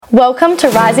Welcome to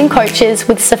Rising Coaches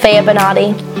with Sophia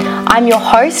Bernardi. I'm your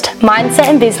host, mindset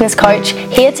and business coach,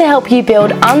 here to help you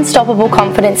build unstoppable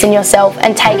confidence in yourself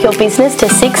and take your business to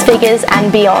six figures and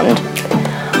beyond.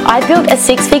 I built a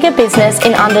six-figure business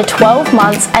in under 12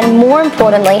 months and more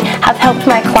importantly, have helped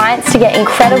my clients to get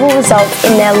incredible results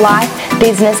in their life,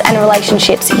 business and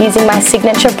relationships using my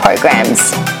signature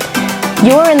programs.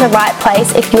 You are in the right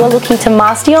place if you are looking to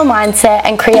master your mindset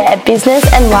and create a business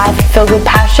and life filled with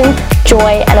passion,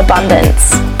 joy, and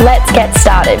abundance. Let's get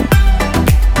started.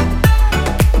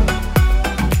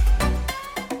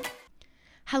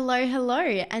 Hello,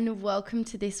 and welcome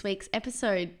to this week's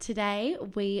episode. Today,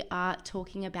 we are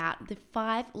talking about the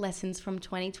 5 lessons from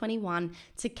 2021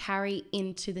 to carry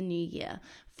into the new year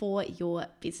for your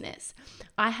business.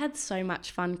 I had so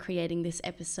much fun creating this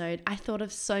episode. I thought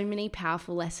of so many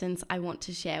powerful lessons I want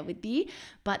to share with you,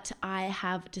 but I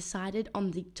have decided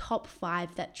on the top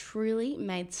 5 that truly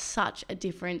made such a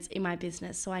difference in my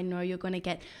business. So I know you're going to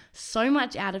get so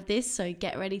much out of this, so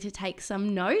get ready to take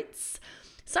some notes.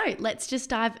 So let's just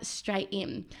dive straight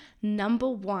in. Number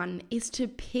 1 is to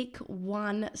pick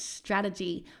one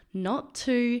strategy, not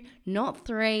 2, not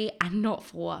 3, and not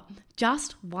 4,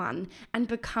 just one, and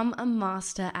become a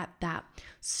master at that.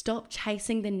 Stop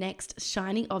chasing the next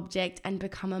shiny object and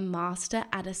become a master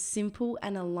at a simple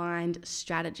and aligned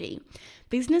strategy.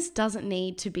 Business doesn't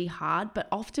need to be hard, but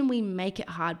often we make it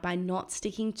hard by not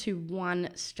sticking to one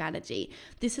strategy.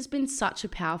 This has been such a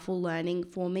powerful learning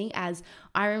for me, as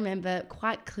I remember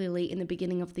quite clearly in the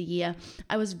beginning of the year,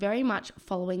 I was very much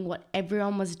following what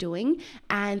everyone was doing,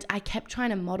 and I kept trying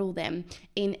to model them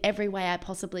in every way I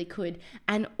possibly could.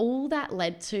 And all that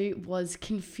led to was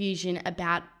confusion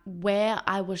about where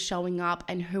I was showing up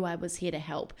and who I was here to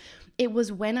help. It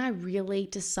was when I really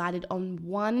decided on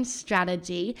one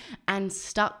strategy and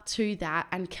stuck to that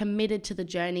and committed to the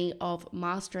journey of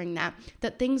mastering that,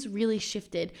 that things really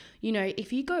shifted. You know,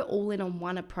 if you go all in on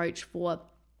one approach for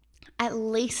at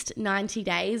least 90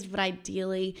 days, but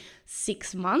ideally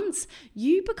 6 months,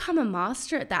 you become a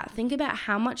master at that. Think about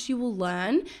how much you will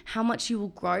learn, how much you will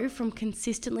grow from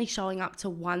consistently showing up to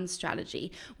one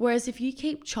strategy. Whereas if you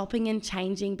keep chopping and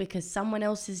changing because someone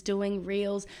else is doing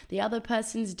reels, the other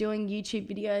person's doing YouTube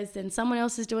videos, then someone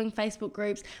else is doing Facebook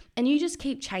groups, and you just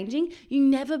keep changing, you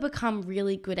never become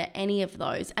really good at any of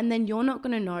those. And then you're not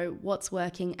going to know what's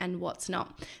working and what's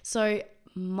not. So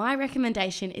my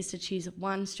recommendation is to choose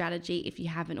one strategy if you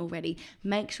haven't already.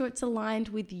 Make sure it's aligned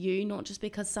with you, not just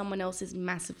because someone else is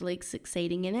massively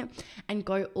succeeding in it, and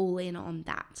go all in on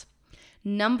that.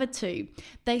 Number 2,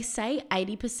 they say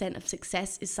 80% of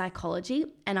success is psychology,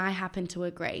 and I happen to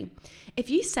agree. If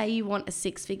you say you want a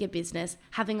 6-figure business,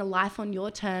 having a life on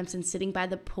your terms and sitting by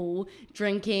the pool,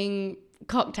 drinking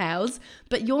cocktails,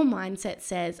 but your mindset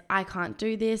says, I can't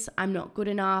do this, I'm not good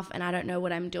enough, and I don't know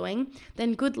what I'm doing,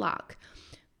 then good luck.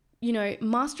 You know,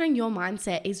 mastering your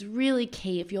mindset is really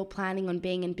key if you're planning on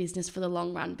being in business for the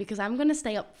long run, because I'm going to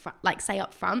say up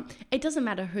front, it doesn't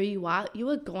matter who you are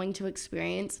going to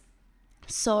experience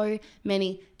so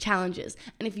many challenges.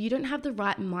 And if you don't have the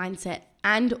right mindset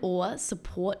and or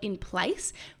support in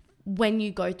place when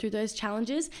you go through those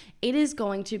challenges, it is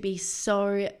going to be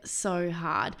so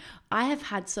hard. I have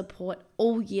had support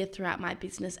all year throughout my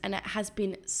business, and it has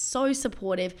been so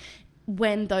supportive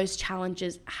when those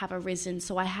challenges have arisen.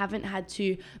 So I haven't had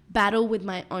to battle with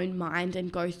my own mind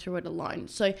and go through it alone.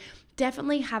 So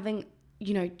definitely having,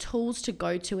 tools to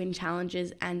go to in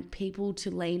challenges and people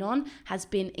to lean on has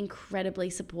been incredibly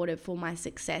supportive for my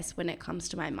success when it comes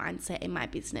to my mindset in my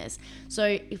business. So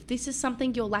if this is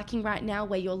something you're lacking right now,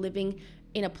 where you're living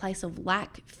in a place of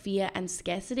lack, fear, and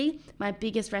scarcity, my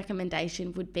biggest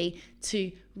recommendation would be to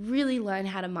really learn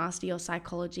how to master your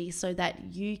psychology so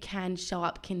that you can show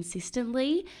up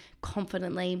consistently,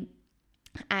 confidently,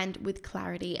 and with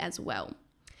clarity as well.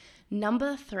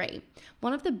 Number 3,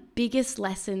 one of the biggest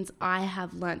lessons I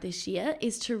have learned this year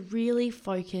is to really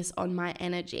focus on my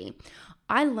energy.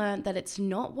 I learned that it's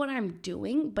not what I'm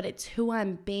doing, but it's who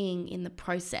I'm being in the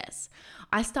process.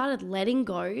 I started letting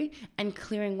go and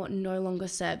clearing what no longer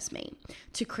serves me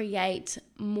to create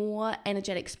more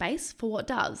energetic space for what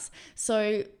does.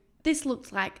 So this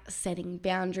looks like setting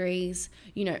boundaries,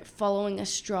 following a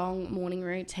strong morning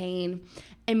routine,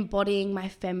 embodying my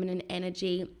feminine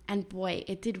energy, and boy,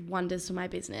 it did wonders for my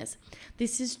business.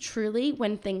 This is truly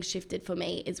when things shifted for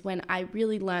me, is when I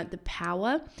really learned the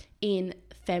power in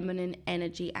feminine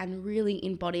energy and really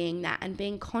embodying that and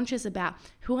being conscious about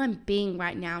who I'm being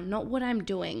right now, not what I'm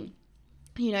doing.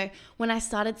 When I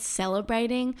started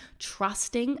celebrating,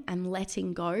 trusting, and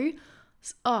letting go,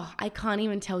 Oh, I can't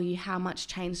even tell you how much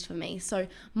changed for me. So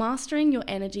mastering your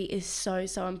energy is so,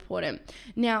 so important.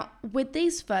 Now, with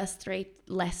these first 3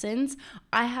 lessons,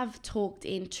 I have talked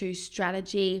into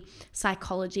strategy,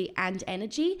 psychology, and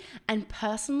energy. And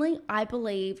personally, I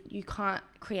believe you can't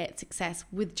create success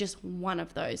with just one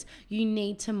of those. You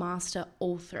need to master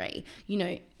all 3.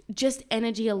 Just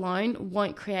energy alone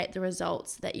won't create the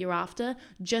results that you're after.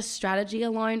 Just strategy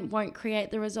alone won't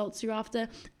create the results you're after.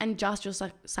 And just your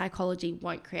psychology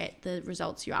won't create the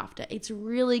results you're after. It's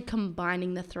really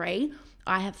combining the 3,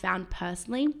 I have found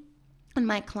personally, and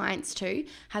my clients too,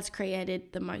 has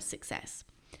created the most success.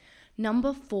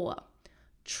 Number 4,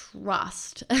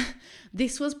 trust.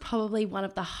 This was probably one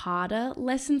of the harder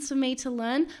lessons for me to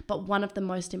learn, but one of the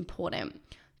most important.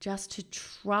 Just to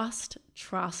trust,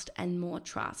 and more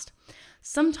trust.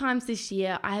 Sometimes this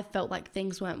year I have felt like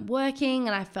things weren't working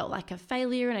and I felt like a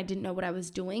failure and I didn't know what I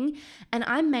was doing. And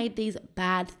I made these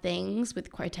bad things,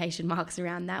 with quotation marks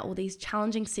around that, or these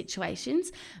challenging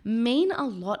situations, mean a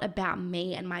lot about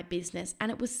me and my business. And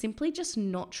it was simply just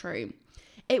not true.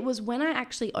 It was when I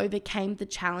actually overcame the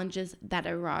challenges that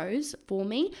arose for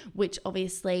me, which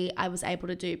obviously I was able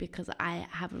to do because I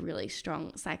have a really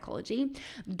strong psychology,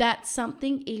 that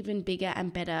something even bigger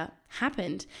and better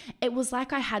happened. It was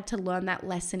like I had to learn that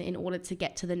lesson in order to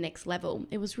get to the next level.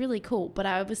 It was really cool, but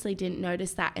I obviously didn't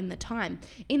notice that in the time.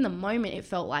 In the moment, it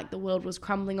felt like the world was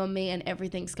crumbling on me and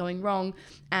everything's going wrong,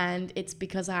 and it's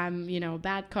because I'm, a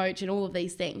bad coach and all of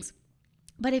these things.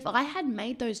 But if I had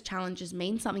made those challenges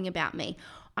mean something about me,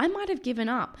 I might have given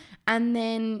up, and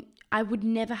then I would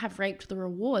never have reaped the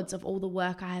rewards of all the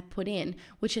work I have put in,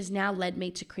 which has now led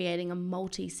me to creating a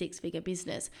multi-6-figure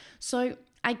business. So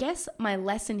I guess my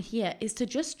lesson here is to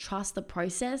just trust the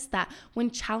process, that when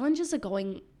challenges are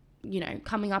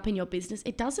coming up in your business,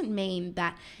 it doesn't mean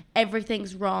that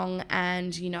everything's wrong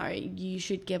and, you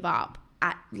should give up.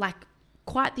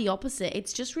 Quite the opposite.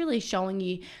 It's just really showing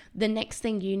you the next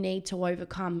thing you need to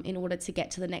overcome in order to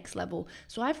get to the next level.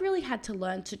 So I've really had to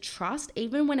learn to trust,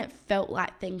 even when it felt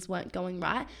like things weren't going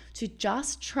right, to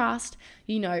just trust,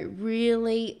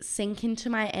 really sink into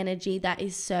my energy that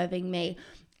is serving me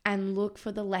and look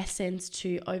for the lessons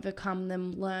to overcome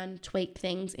them, learn, tweak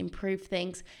things, improve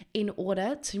things in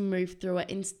order to move through it,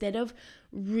 instead of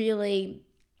really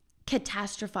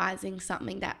catastrophizing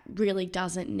something that really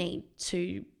doesn't need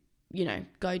to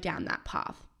go down that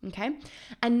path. Okay.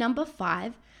 And number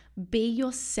 5, be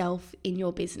yourself in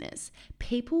your business.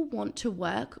 People want to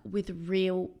work with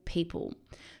real people.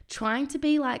 Trying to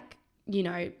be like,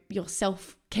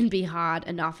 yourself can be hard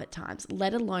enough at times,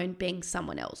 let alone being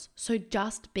someone else. So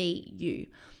just be you.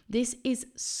 This is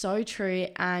so true,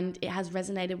 and it has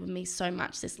resonated with me so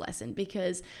much, this lesson,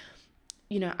 because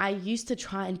I used to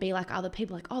try and be like other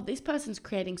people, like, oh, this person's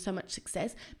creating so much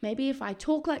success. Maybe if I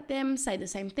talk like them, say the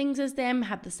same things as them,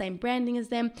 have the same branding as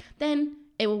them, then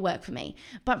it will work for me.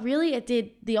 But really it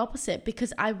did the opposite,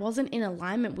 because I wasn't in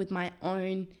alignment with my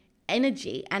own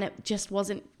energy, and it just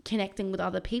wasn't connecting with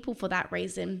other people for that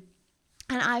reason.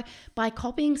 And by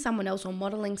copying someone else, or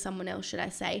modeling someone else, should I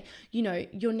say,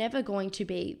 you're never going to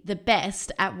be the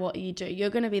best at what you do. You're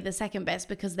going to be the second best,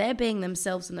 because they're being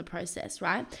themselves in the process,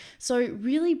 right? So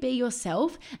really be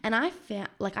yourself. And I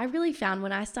really found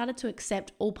when I started to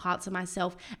accept all parts of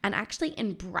myself and actually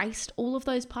embraced all of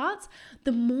those parts,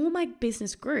 the more my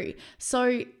business grew.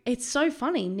 So it's so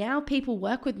funny. Now people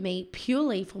work with me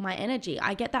purely for my energy.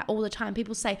 I get that all the time.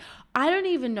 People say, I don't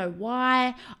even know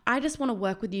why. I just want to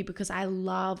work with you because I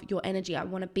love your energy. I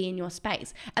want to be in your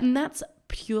space. And that's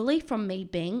purely from me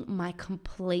being my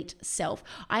complete self.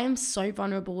 I am so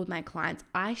vulnerable with my clients.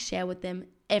 I share with them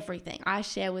everything. I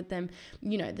share with them,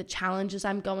 the challenges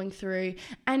I'm going through.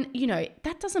 And,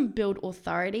 that doesn't build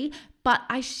authority, but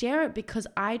I share it because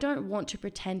I don't want to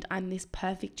pretend I'm this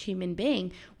perfect human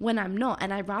being when I'm not.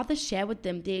 And I'd rather share with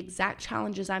them the exact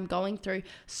challenges I'm going through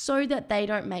so that they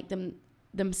don't make them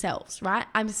themselves, right?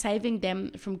 I'm saving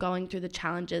them from going through the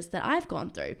challenges that I've gone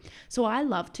through. So I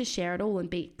love to share it all and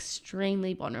be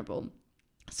extremely vulnerable.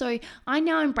 So I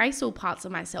now embrace all parts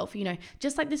of myself,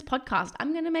 just like this podcast.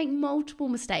 I'm going to make multiple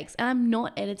mistakes and I'm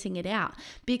not editing it out,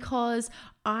 because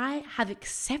I have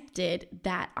accepted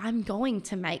that I'm going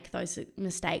to make those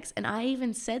mistakes. And I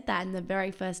even said that in the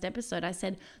very first episode. I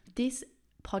said, this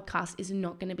podcast is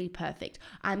not going to be perfect.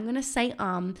 I'm going to say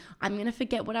I'm going to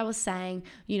forget what I was saying,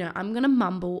 I'm going to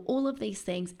mumble, all of these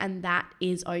things, and that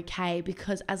is okay,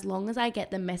 because as long as I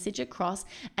get the message across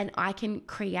and I can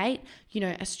create,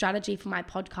 a strategy for my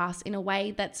podcast in a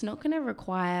way that's not going to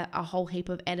require a whole heap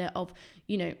of effort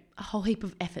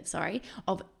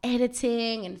of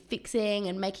editing and fixing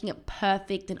and making it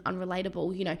perfect and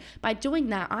unrelatable. By doing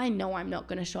that, I know I'm not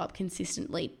going to show up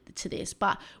consistently to this.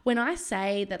 But when I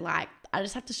say that, like, I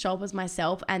just have to show up as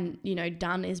myself and,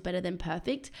 done is better than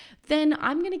perfect, then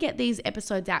I'm going to get these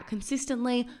episodes out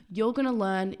consistently. You're going to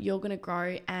learn, you're going to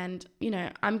grow, and,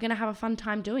 I'm going to have a fun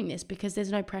time doing this because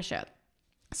there's no pressure.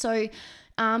 So,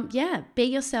 be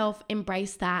yourself,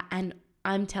 embrace that. And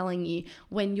I'm telling you,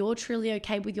 when you're truly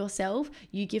okay with yourself,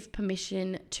 you give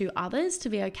permission to others to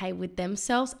be okay with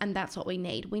themselves. And that's what we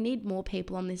need. We need more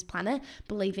people on this planet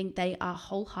believing they are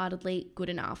wholeheartedly good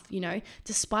enough,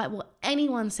 despite what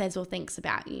anyone says or thinks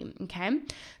about you. Okay.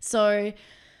 So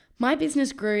my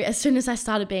business grew as soon as I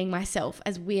started being myself,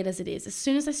 as weird as it is. As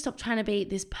soon as I stopped trying to be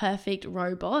this perfect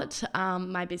robot,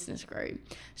 my business grew.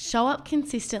 Show up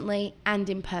consistently and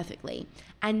imperfectly,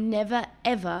 and never,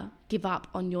 ever give up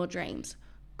on your dreams.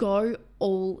 Go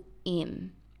all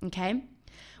in, okay?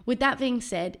 With that being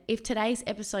said, if today's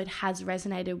episode has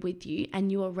resonated with you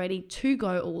and you are ready to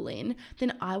go all in,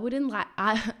 then I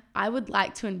would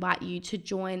like to invite you to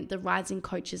join the Rising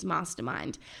Coaches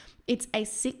Mastermind. It's a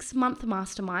 6-month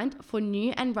mastermind for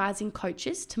new and rising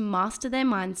coaches to master their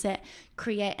mindset,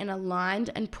 create an aligned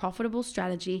and profitable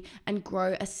strategy, and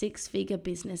grow a 6-figure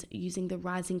business using the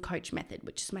Rising Coach method,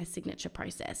 which is my signature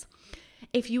process.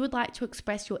 If you would like to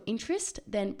express your interest,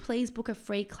 then please book a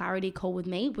free clarity call with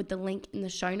me with the link in the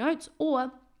show notes,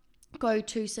 or go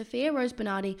to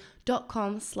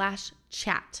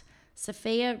sophiarosebernardi.com/chat.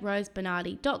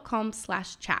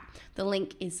 sophiarosebernardi.com/chat. The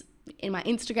link is in my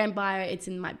Instagram bio, it's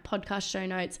in my podcast show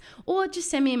notes, or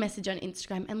just send me a message on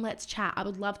Instagram and let's chat. I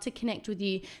would love to connect with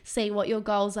you, see what your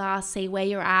goals are, see where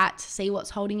you're at, see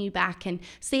what's holding you back, and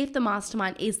see if the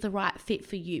mastermind is the right fit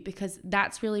for you, because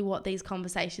that's really what these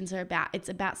conversations are about. It's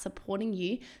about supporting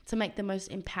you to make the most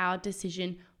empowered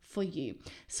decision for you.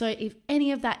 So if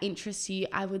any of that interests you,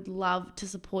 I would love to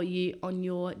support you on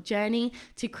your journey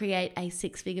to create a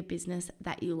 6-figure business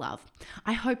that you love.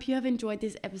 I hope you have enjoyed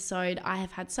this episode. I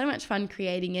have had so much fun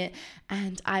creating it,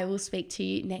 and I will speak to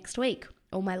you next week.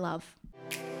 All my love.